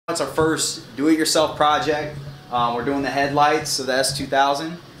It's our first do-it-yourself project. We're doing the headlights of the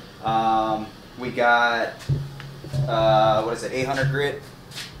S2000. We got, what is it, 800 grit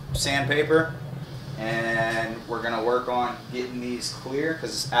sandpaper. And we're going to work on getting these clear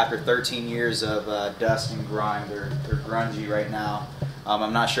because after 13 years of dust and grime, they're grungy right now.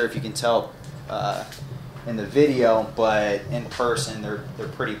 I'm not sure if you can tell in the video, but in person they're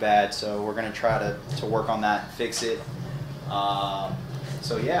pretty bad. So we're going to try to work on that, fix it.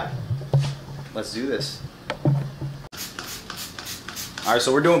 So yeah, let's do this. All right,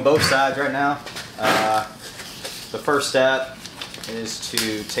 so we're doing both sides right now. The first step is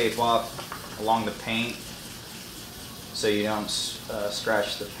to tape off along the paint so you don't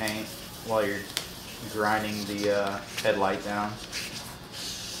scratch the paint while you're grinding the headlight down.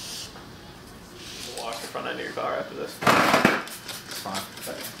 We'll wash the front end of your car after this. It's fine.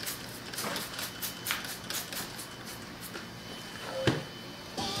 Okay.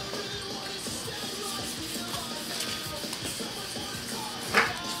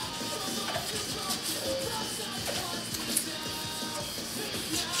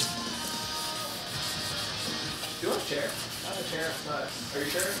 Do you want a chair? I have a chair outside. Are you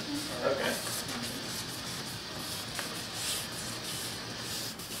sure? Okay.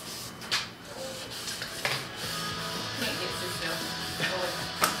 Can't get too still.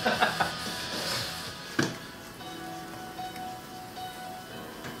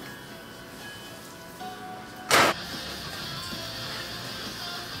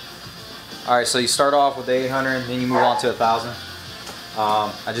 All right, so you start off with the 800 and then you move on to 1000.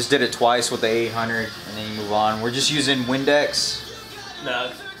 I just did it twice with the 800 and then you move on. We're just using Windex.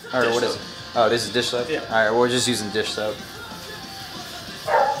 No. Or what is it? Oh, this is dish soap? Yeah. All right, we're just using dish soap.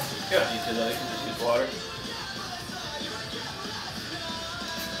 You don't need to though, you can just use water.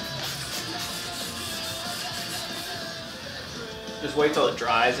 Just wait till it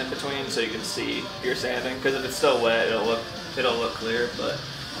dries in between so you can see your sanding, because if it's still wet it'll look clear, but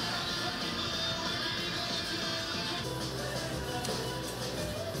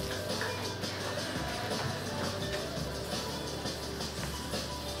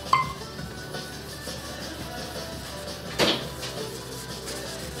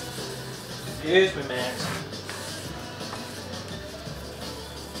excuse me, Max.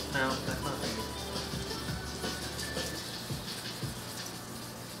 No, that's not me.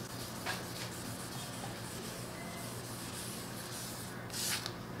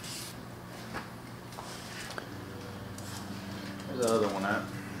 Where's the other one at?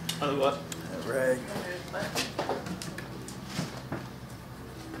 Other what? That rag.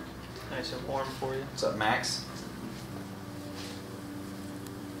 Nice and warm for you. What's up, Max?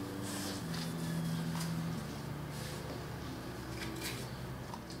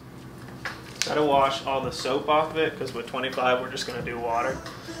 Gotta wash all the soap off of it, because with 25 we're just gonna do water.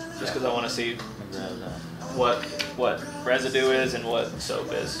 Just because I want to see what residue is and what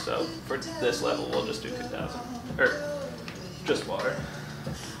soap is. So for this level we'll just do 2000. Or just water.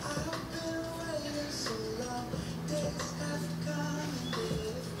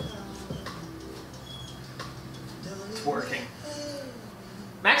 It's working.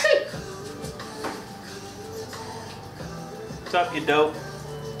 Maxie! What's up, you dope?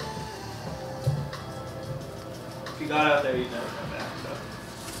 If you got out there, you'd never come back, so.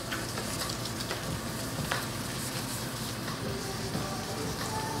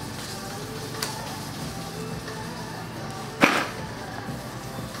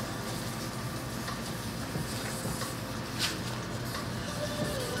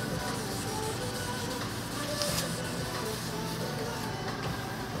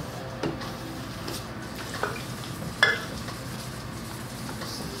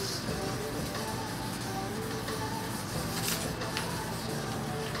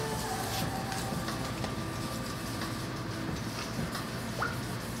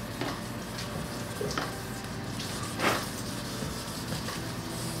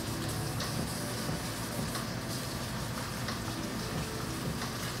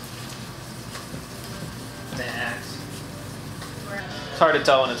 It's hard to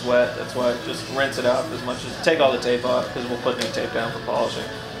tell when it's wet, that's why just rinse it out as much as, take all the tape off because we'll put new tape down for polishing,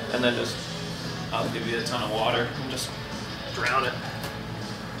 and then just, I'll give you a ton of water and just drown it.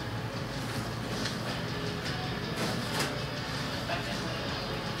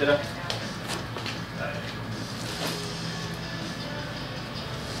 Did I?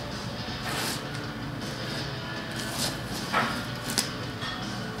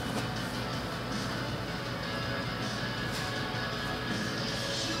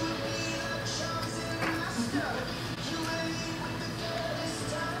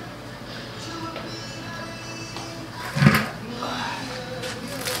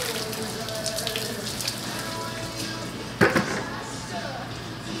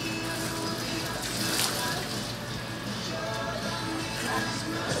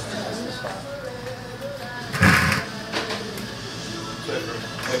 Wait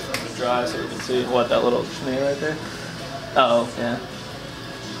for them to dry so we can see what that little smear right there. Oh, yeah.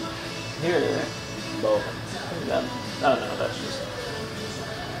 Here or there? Both. Oh no, that's just.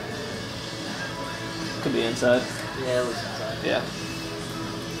 Could be inside. Yeah, it looks inside. Yeah.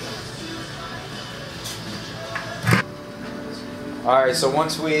 Alright, so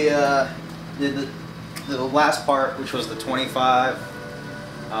once we did the last part, which was the 25,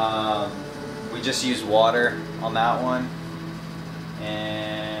 we just used water on that one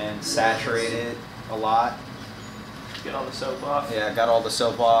and saturated a lot. Get all the soap off. Yeah, got all the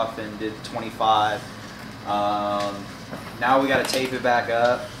soap off and did 25. Now we got to tape it back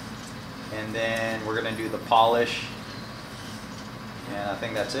up, and then we're gonna do the polish, and I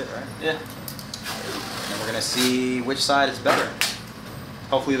think that's it, right? Yeah. And we're gonna see which side is better.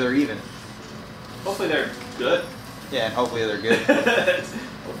 Hopefully they're even. Hopefully they're good. Yeah, and hopefully they're good.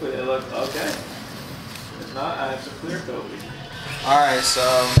 Hopefully they look okay. If not, I have some clear coat. All right,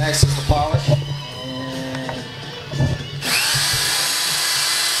 so next is the polish.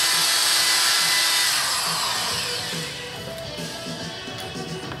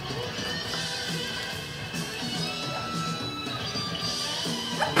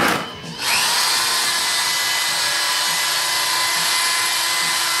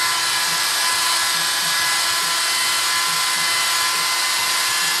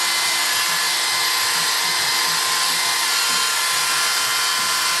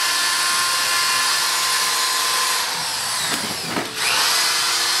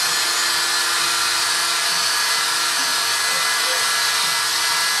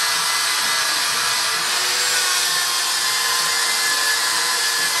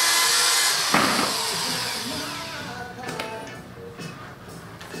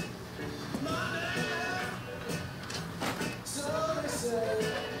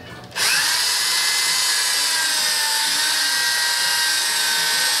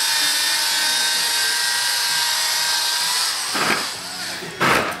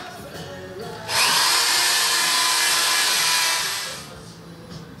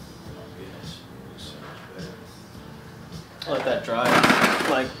 Let that dry.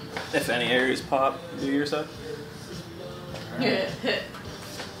 Like, if any areas pop, do your side. You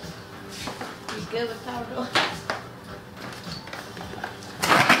good with powder?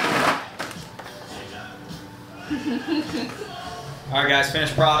 All right, guys,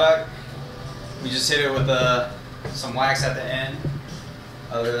 finished product. We just hit it with some wax at the end.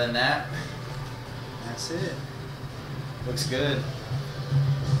 Other than that, that's it. Looks good.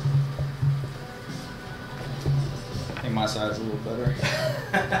 I think my side's a little better.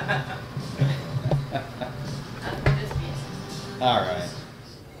 All right.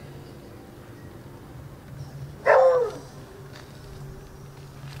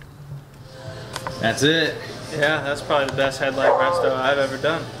 That's it. Yeah, that's probably the best headlight resto I've ever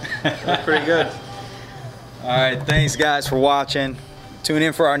done. That's pretty good. All right, thanks guys for watching. Tune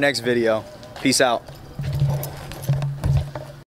in for our next video. Peace out.